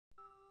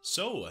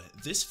So,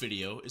 this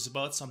video is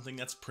about something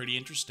that's pretty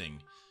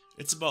interesting.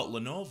 It's about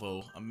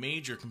Lenovo, a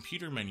major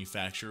computer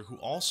manufacturer who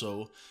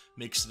also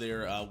makes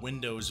their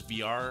Windows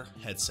VR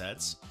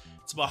headsets.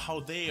 It's about how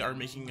they are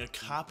making a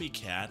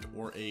copycat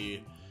or an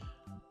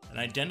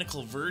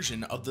identical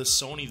version of the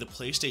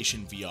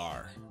PlayStation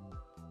VR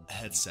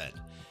headset.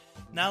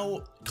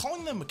 Now,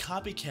 calling them a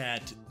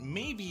copycat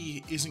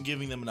maybe isn't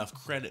giving them enough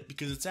credit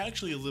because it's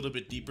actually a little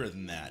bit deeper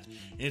than that.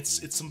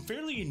 It's some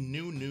fairly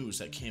new news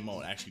that came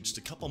out actually just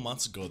a couple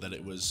months ago that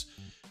it was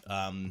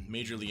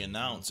majorly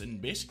announced,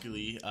 and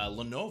basically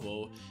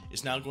Lenovo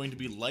is now going to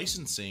be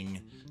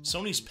licensing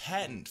Sony's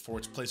patent for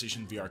its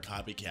PlayStation VR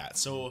copycat.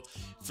 So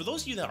for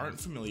those of you that aren't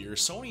familiar,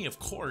 Sony, of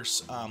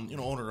course,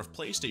 owner of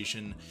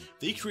PlayStation,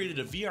 they created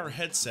a VR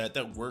headset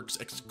that works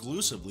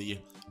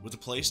exclusively with the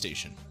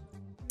PlayStation.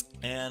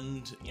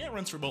 And yeah, it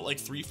runs for about like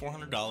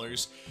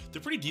 $300-400.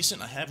 They're pretty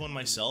decent. I have one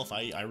myself.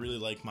 I really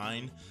like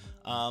mine.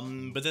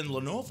 But then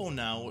Lenovo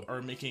now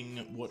are making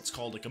what's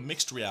called like a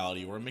mixed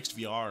reality or a mixed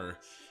VR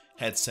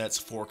headsets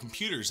for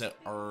computers that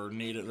are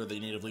native, or they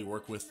natively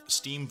work with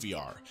Steam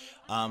VR.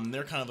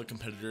 They're kind of a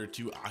competitor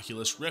to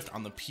Oculus Rift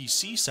on the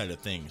PC side of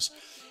things.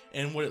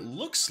 And what it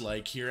looks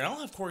like here, and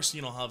I'll of course,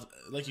 have,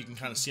 like you can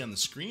kind of see on the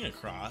screen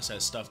across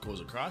as stuff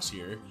goes across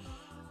here,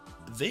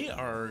 they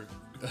are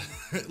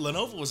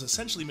Lenovo was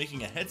essentially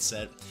making a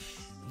headset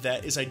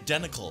that is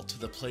identical to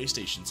the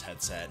PlayStation's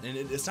headset. And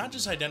it's not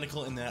just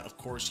identical in that, of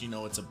course,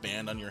 it's a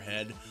band on your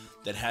head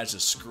that has a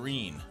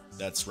screen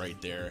that's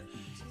right there.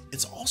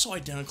 It's also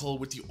identical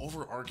with the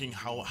overarching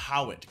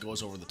how it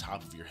goes over the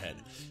top of your head.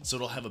 So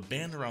it'll have a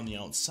band around the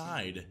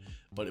outside,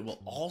 but it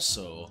will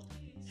also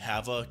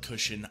have a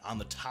cushion on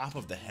the top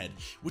of the head,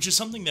 which is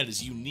something that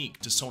is unique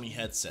to Sony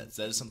headsets.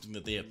 That is something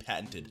that they have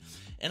patented.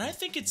 And I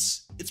think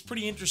it's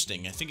pretty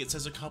interesting. I think it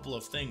says a couple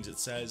of things. It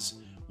says,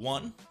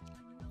 one,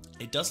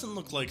 it doesn't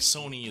look like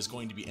Sony is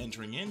going to be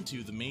entering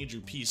into the major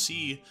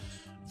PC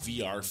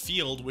VR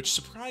field, which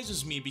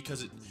surprises me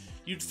because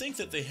you'd think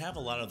that they have a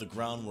lot of the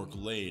groundwork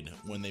laid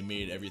when they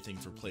made everything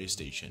for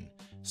PlayStation.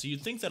 So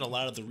you'd think that a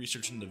lot of the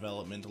research and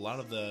development, a lot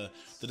of the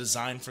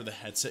design for the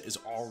headset is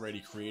already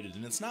created.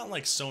 And it's not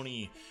like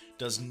Sony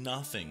does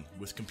nothing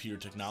with computer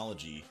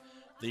technology.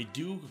 They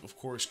do, of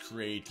course,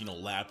 create,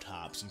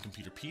 laptops and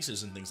computer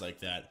pieces and things like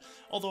that.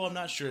 Although I'm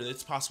not sure,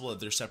 it's possible that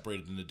they're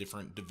separated into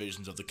different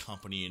divisions of the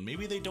company and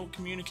maybe they don't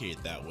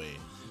communicate that way.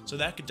 So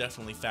that could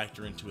definitely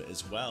factor into it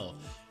as well.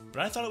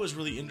 But I thought it was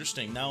really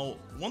interesting. Now,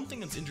 one thing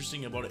that's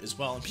interesting about it as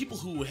well, and people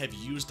who have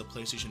used the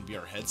PlayStation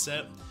VR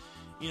headset,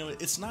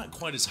 it's not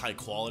quite as high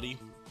quality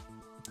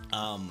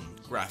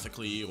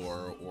graphically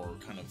or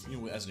kind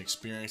of, as an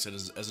experience,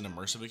 as an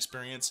immersive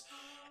experience,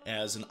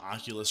 as an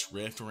Oculus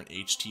Rift or an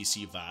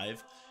HTC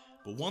Vive.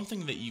 But one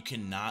thing that you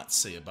cannot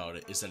say about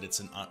it is that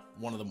it's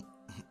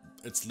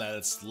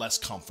it's less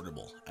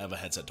comfortable of a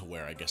headset to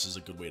wear, I guess is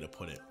a good way to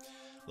put it.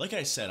 Like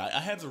I said,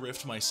 I have the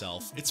Rift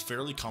myself. It's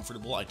fairly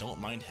comfortable. I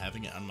don't mind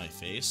having it on my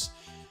face.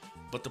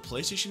 But the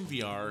PlayStation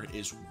VR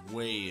is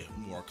way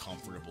more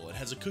comfortable. It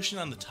has a cushion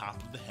on the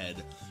top of the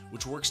head,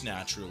 which works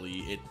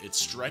naturally. It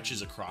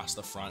stretches across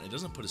the front. It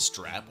doesn't put a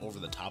strap over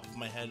the top of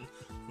my head,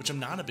 which I'm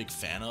not a big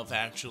fan of,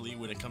 actually,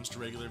 when it comes to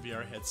regular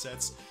VR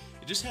headsets.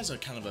 It just has a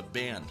kind of a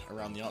band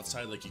around the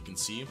outside, like you can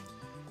see.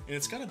 And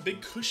it's got a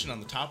big cushion on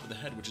the top of the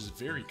head, which is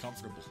very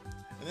comfortable.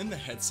 And then the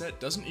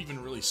headset doesn't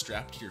even really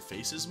strap to your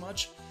face as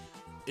much.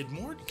 It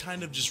more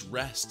kind of just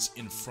rests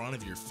in front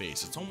of your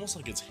face. It's almost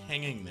like it's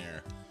hanging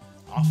there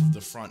off of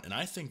the front, and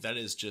I think that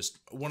is just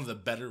one of the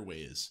better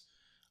ways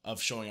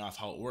of showing off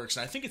how it works.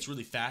 And I think it's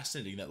really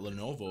fascinating that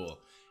Lenovo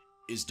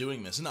is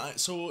doing this. And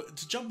so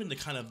to jump into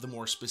kind of the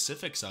more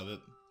specifics of it,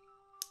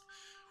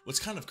 what's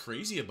kind of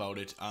crazy about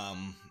it,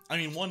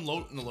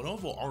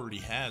 Lenovo already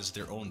has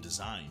their own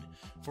design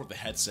for the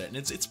headset, and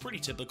it's pretty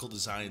typical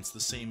design. It's the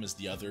same as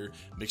the other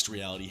mixed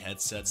reality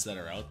headsets that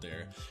are out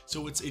there.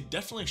 So it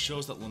definitely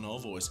shows that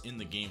Lenovo is in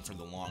the game for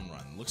the long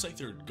run. It looks like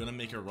they're gonna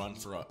make a run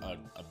for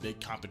a big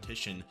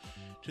competition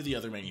to the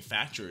other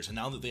manufacturers, and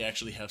now that they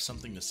actually have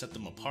something to set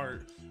them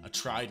apart, a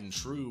tried and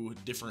true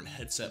different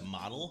headset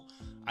model,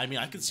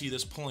 I could see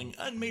this pulling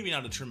maybe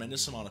not a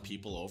tremendous amount of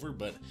people over,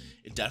 but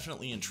it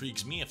definitely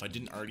intrigues me. If I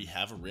didn't already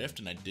have a Rift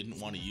and I didn't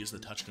want to use the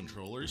touch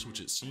controllers, which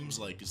it seems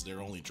like is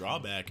their only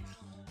drawback,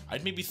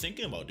 I'd maybe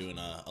thinking about doing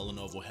a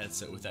Lenovo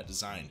headset with that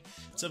design.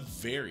 It's a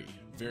very,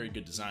 very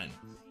good design.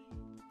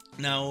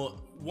 Now,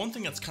 one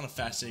thing that's kind of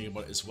fascinating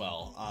about it as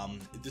well,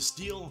 this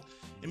deal,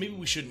 and maybe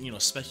we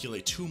shouldn't,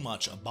 speculate too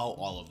much about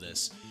all of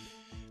this,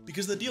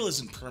 because the deal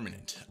isn't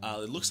permanent.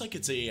 It looks like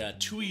it's a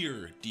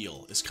 2-year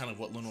deal is kind of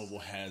what Lenovo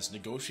has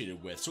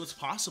negotiated with. So it's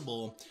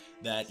possible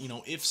that,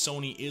 if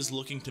Sony is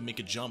looking to make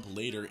a jump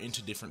later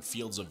into different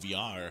fields of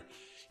VR,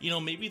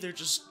 maybe they're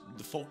just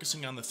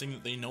focusing on the thing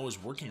that they know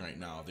is working right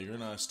now. They're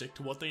gonna stick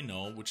to what they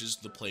know, which is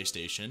the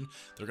PlayStation.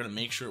 They're gonna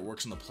make sure it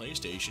works on the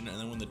PlayStation, and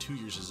then when the 2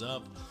 years is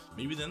up,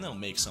 maybe then they'll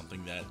make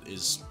something that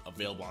is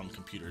available on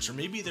computers. Or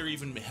maybe they're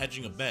even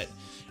hedging a bet,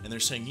 and they're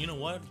saying, you know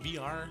what,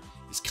 VR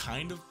is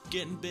kind of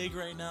getting big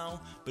right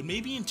now, but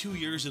maybe in 2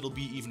 years it'll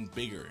be even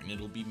bigger, and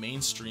it'll be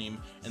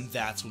mainstream, and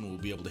that's when we'll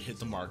be able to hit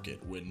the market,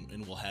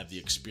 and we'll have the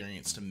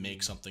experience to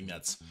make something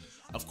that's,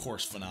 of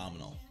course,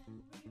 phenomenal.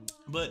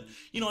 But,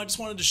 I just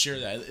wanted to share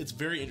that. It's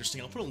very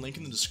interesting. I'll put a link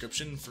in the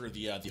description for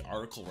the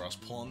article where I was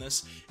pulling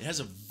this. It has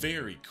a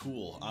very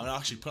cool, I'll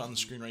actually put it on the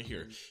screen right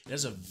here. It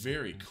has a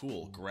very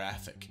cool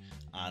graphic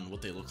on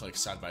what they look like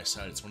side by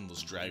side. It's one of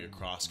those drag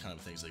across kind of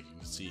things like you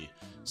can see.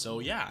 So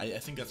yeah, I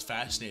think that's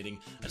fascinating.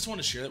 I just want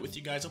to share that with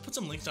you guys. I'll put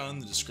some links down in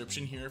the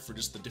description here for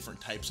just the different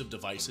types of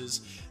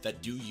devices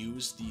that do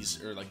use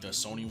these, or like the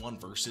Sony one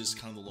versus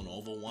kind of the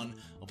Lenovo one.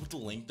 I'll put the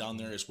link down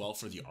there as well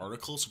for the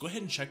article, so go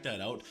ahead and check that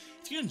out.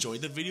 If you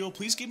enjoyed the video,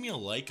 please give me a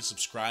like, a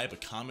subscribe, a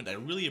comment. I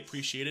really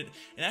appreciate it.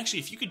 And actually,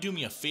 if you could do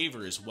me a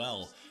favor as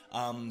well,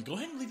 go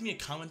ahead and leave me a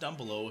comment down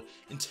below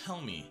and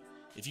tell me,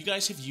 if you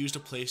guys have used a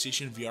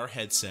PlayStation VR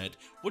headset,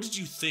 what did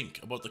you think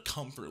about the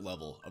comfort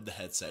level of the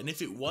headset? And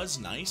if it was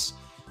nice,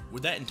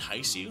 would that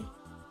entice you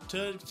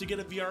to get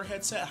a VR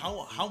headset?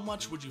 How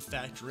much would you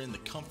factor in the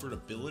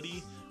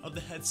comfortability of the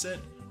headset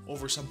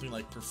over something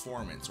like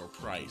performance or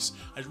price?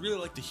 I'd really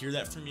like to hear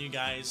that from you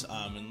guys,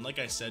 and like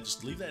I said,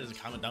 just leave that as a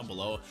comment down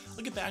below.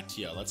 I'll get back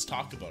to you. Let's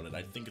talk about it.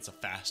 I think it's a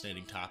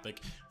fascinating topic.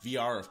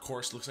 VR, of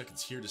course, looks like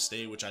it's here to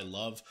stay, which I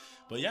love.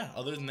 But yeah,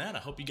 other than that, I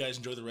hope you guys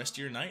enjoy the rest of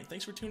your night.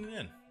 Thanks for tuning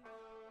in.